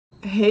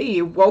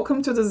Hey,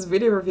 welcome to this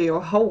video review.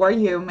 How are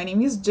you? My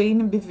name is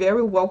Jane. Be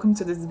very welcome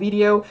to this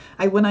video.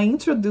 I want to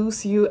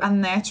introduce you a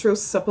natural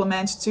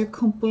supplement to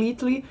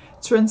completely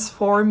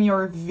transform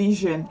your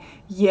vision.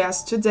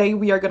 Yes, today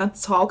we are going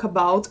to talk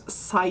about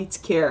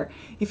SightCare.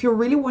 If you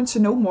really want to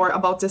know more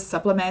about this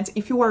supplement,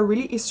 if you are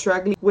really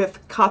struggling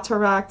with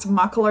cataract,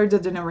 macular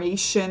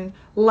degeneration,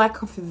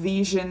 lack of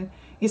vision,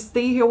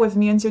 stay here with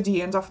me until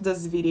the end of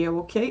this video,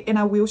 okay? And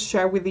I will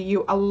share with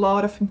you a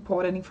lot of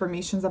important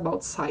information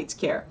about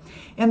SightCare.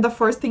 And the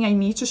first thing I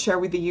need to share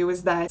with you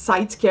is that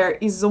SightCare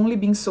is only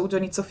being sold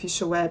on its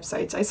official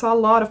website. I saw a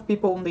lot of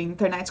people on the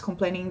internet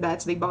complaining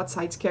that they bought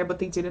SightCare but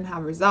they didn't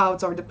have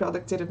results, or the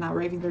product didn't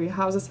arrive in their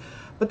houses,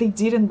 but they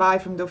didn't buy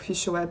from the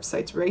official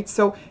website, right?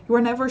 So you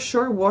are never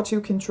sure what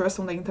you can trust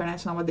on the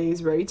internet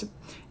nowadays, right?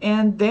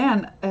 And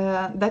then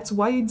that's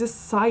why I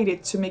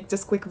decided to make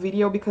this quick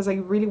video, because I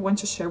really want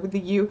to share with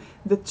you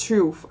the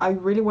truth. I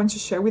really want to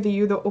share with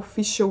you the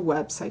official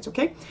website,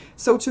 okay?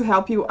 So to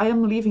help you, I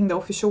am leaving the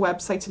official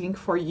website link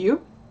for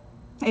you.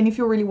 And if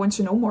you really want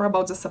to know more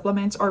about the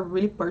supplement or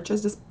really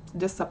purchase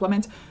this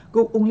supplement,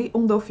 go only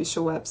on the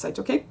official website,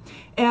 okay?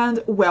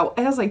 And well,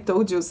 as I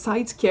told you,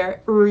 SightCare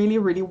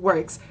really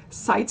works.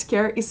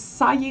 SightCare is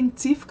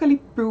scientifically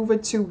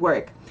proven to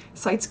work.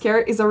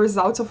 SightCare is a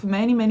result of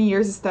many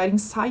years studying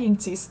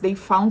scientists. They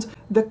found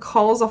the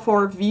cause of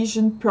our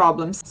vision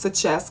problems,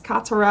 such as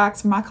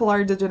cataract,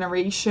 macular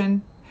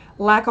degeneration,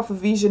 lack of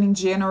vision in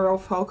general,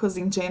 focus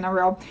in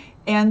general.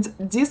 And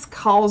this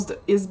caused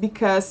is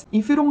because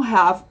if you don't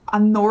have a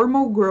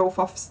normal growth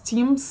of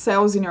stem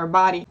cells in your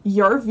body,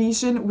 your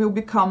vision will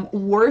become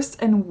worse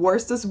and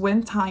worse as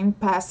when time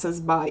passes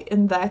by.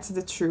 And that's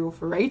the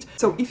truth, right?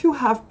 So if you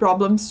have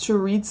problems to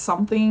read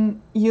something,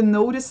 you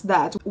notice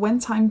that when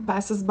time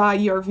passes by,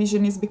 your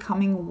vision is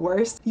becoming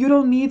worse. You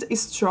don't need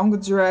strong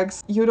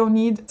drugs. You don't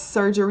need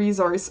surgeries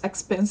or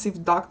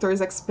expensive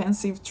doctors,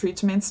 expensive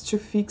treatments to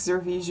fix your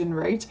vision,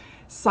 right?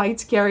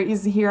 SightCare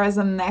is here as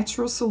a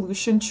natural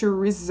solution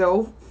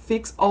to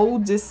fix all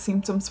these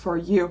symptoms for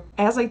you.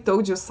 As I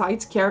told you,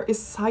 SightCare is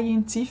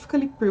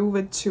scientifically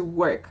proven to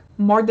work.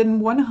 More than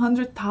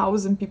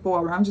 100,000 people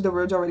around the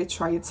world already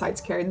tried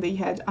SightCare and they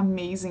had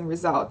amazing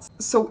results.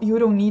 So you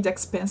don't need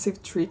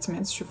expensive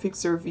treatments to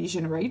fix your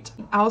vision, right?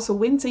 Also,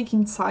 when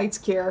taking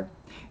SightCare,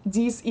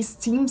 these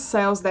stem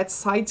cells that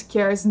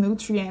SightCare's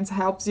nutrients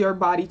helps your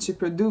body to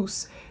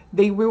produce,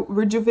 they will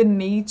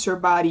rejuvenate your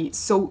body,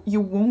 so you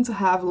won't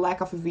have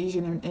lack of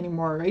vision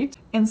anymore, right?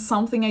 And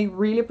something I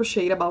really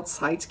appreciate about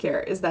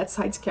SightCare is that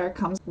SightCare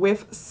comes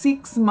with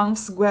 6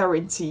 months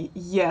guarantee.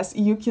 Yes,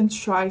 you can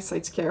try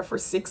SightCare for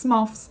 6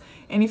 months,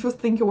 and if you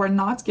think you are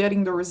not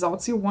getting the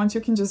results you want,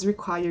 you can just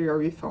require your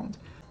refund.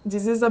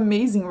 This is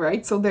amazing,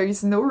 right? So there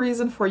is no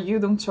reason for you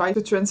don't try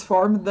to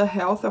transform the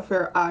health of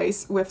your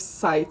eyes with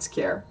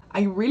SightCare.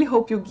 I really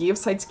hope you give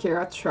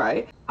SightCare a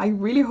try. I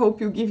really hope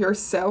you give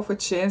yourself a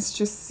chance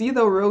to see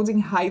the world in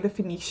high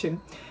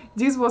definition.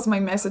 This was my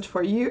message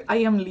for you. I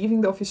am leaving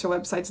the official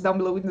website down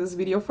below in this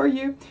video for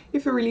you.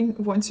 If you really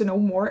want to know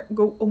more,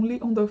 go only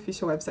on the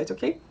official website,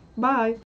 okay? Bye!